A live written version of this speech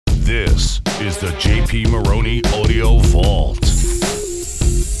This is the JP Maroney Audio Vault.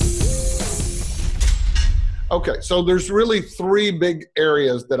 Okay, so there's really three big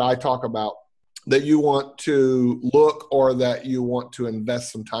areas that I talk about that you want to look or that you want to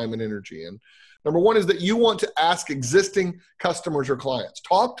invest some time and energy in. Number one is that you want to ask existing customers or clients.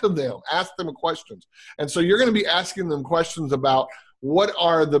 Talk to them, ask them questions. And so you're going to be asking them questions about what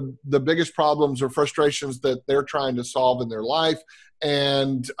are the biggest problems or frustrations that they're trying to solve in their life,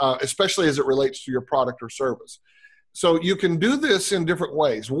 and especially as it relates to your product or service. So you can do this in different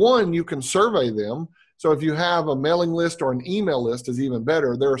ways. One, you can survey them. So if you have a mailing list or an email list is even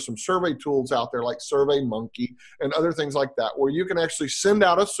better. There are some survey tools out there like SurveyMonkey and other things like that where you can actually send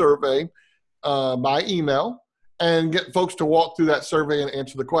out a survey by email and get folks to walk through that survey and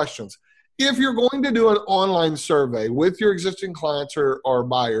answer the questions. If you're going to do an online survey with your existing clients or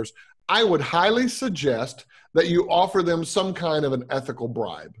buyers, I would highly suggest that you offer them some kind of an ethical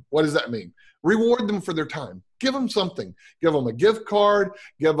bribe. What does that mean? Reward them for their time. Give them something. Give them a gift card.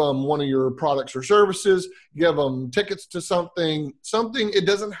 Give them one of your products or services. Give them tickets to something. It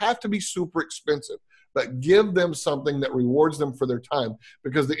doesn't have to be super expensive, but give them something that rewards them for their time,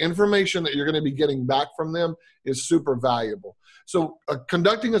 because the information that you're going to be getting back from them is super valuable. So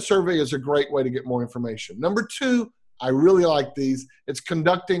conducting a survey is a great way to get more information. Number two, I really like these. It's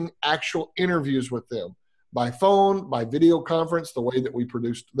conducting actual interviews with them by phone, by video conference, the way that we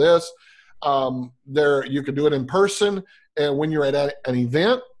produced this. You can do it in person, and when you're at an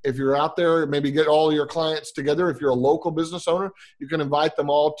event, if you're out there, maybe get all your clients together. If you're a local business owner, you can invite them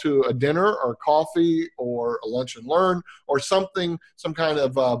all to a dinner or coffee or a lunch and learn or something,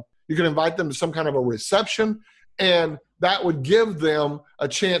 you can invite them to some kind of a reception, and that would give them a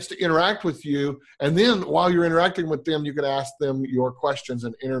chance to interact with you. And then while you're interacting with them, you can ask them your questions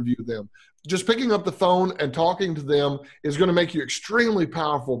and interview them. Just picking up the phone and talking to them is going to make you extremely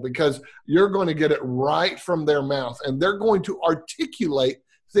powerful, because you're going to get it right from their mouth, and they're going to articulate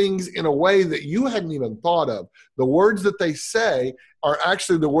things in a way that you hadn't even thought of. The words that they say are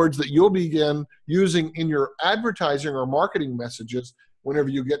actually the words that you'll begin using in your advertising or marketing messages whenever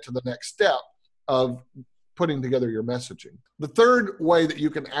you get to the next step of putting together your messaging. The third way that you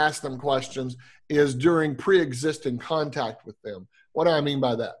can ask them questions is during pre-existing contact with them. What do I mean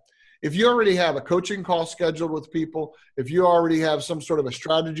by that? If you already have a coaching call scheduled with people, if you already have some sort of a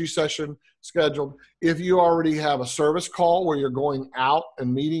strategy session scheduled, if you already have a service call where you're going out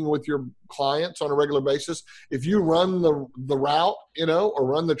and meeting with your clients on a regular basis, if you run the route, or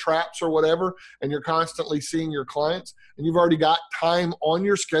run the traps or whatever, and you're constantly seeing your clients and you've already got time on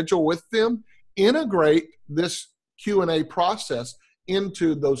your schedule with them, integrate this Q&A process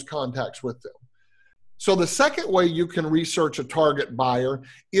into those contacts with them. So the second way you can research a target buyer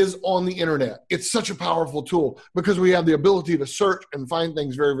is on the internet. It's such a powerful tool because we have the ability to search and find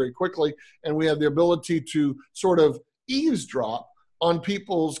things very, very quickly, and we have the ability to sort of eavesdrop on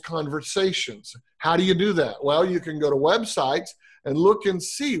people's conversations. How do you do that? Well, you can go to websites and look and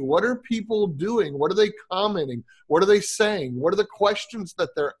see, what are people doing? What are they commenting? What are they saying? What are the questions that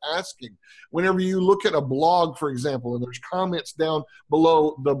they're asking? Whenever you look at a blog, for example, and there's comments down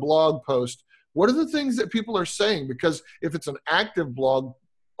below the blog post, what are the things that people are saying? Because if it's an active blog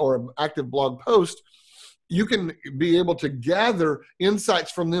or an active blog post, you can be able to gather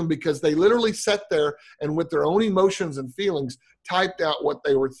insights from them because they literally sat there and with their own emotions and feelings typed out what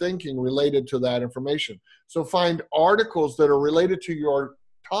they were thinking related to that information. So find articles that are related to your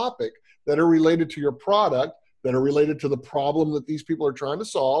topic, that are related to your product, that are related to the problem that these people are trying to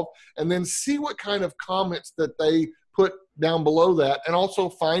solve, and then see what kind of comments that they put down below that, and also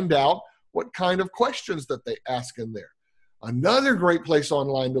find out what kind of questions that they ask in there. Another great place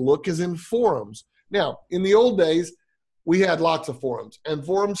online to look is in forums. Now, in the old days, we had lots of forums, and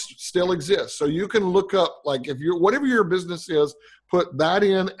forums still exist. So you can look up, like if you're, whatever your business is, put that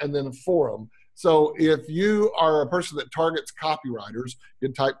in and then a forum. So if you are a person that targets copywriters,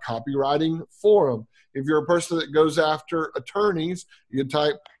 you type copywriting forum. If you're a person that goes after attorneys, you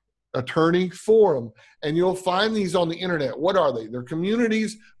type attorney forum, and you'll find these on the internet. What are they? They're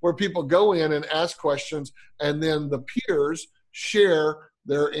communities where people go in and ask questions, and then the peers share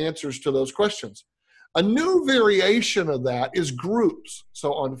their answers to those questions. A new variation of that is groups.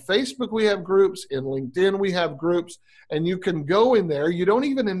 So on Facebook, we have groups. In LinkedIn, we have groups. And you can go in there. You don't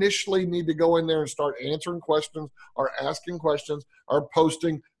even initially need to go in there and start answering questions or asking questions or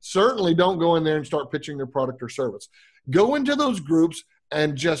posting. Certainly don't go in there and start pitching your product or service. Go into those groups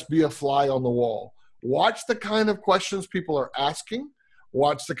and just be a fly on the wall. Watch the kind of questions people are asking.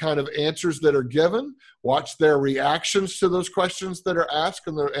 Watch the kind of answers that are given. Watch their reactions to those questions that are asked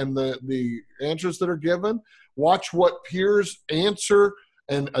and the answers that are given. Watch what peers answer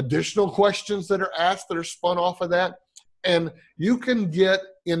and additional questions that are asked that are spun off of that. And you can get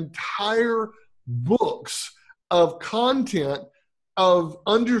entire books of content of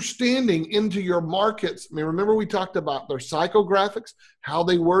understanding into your markets. I mean, remember we talked about their psychographics, how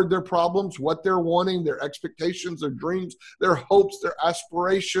they word their problems, what they're wanting, their expectations, their dreams, their hopes, their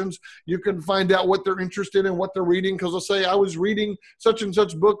aspirations. You can find out what they're interested in, what they're reading, because they'll say, I was reading such and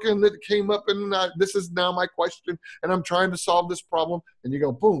such book and it came up and this is now my question and I'm trying to solve this problem. And you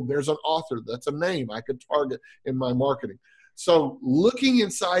go, boom, there's an author. That's a name I could target in my marketing. So looking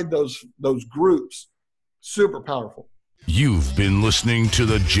inside those groups, super powerful. You've been listening to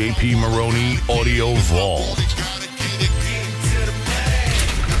the JP Maroney Audio Vault.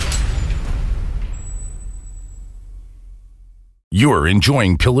 You are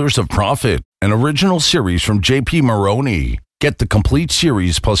enjoying Pillars of Profit, an original series from JP Maroney. Get the complete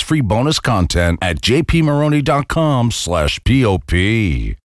series plus free bonus content at jpmaroney.com/POP.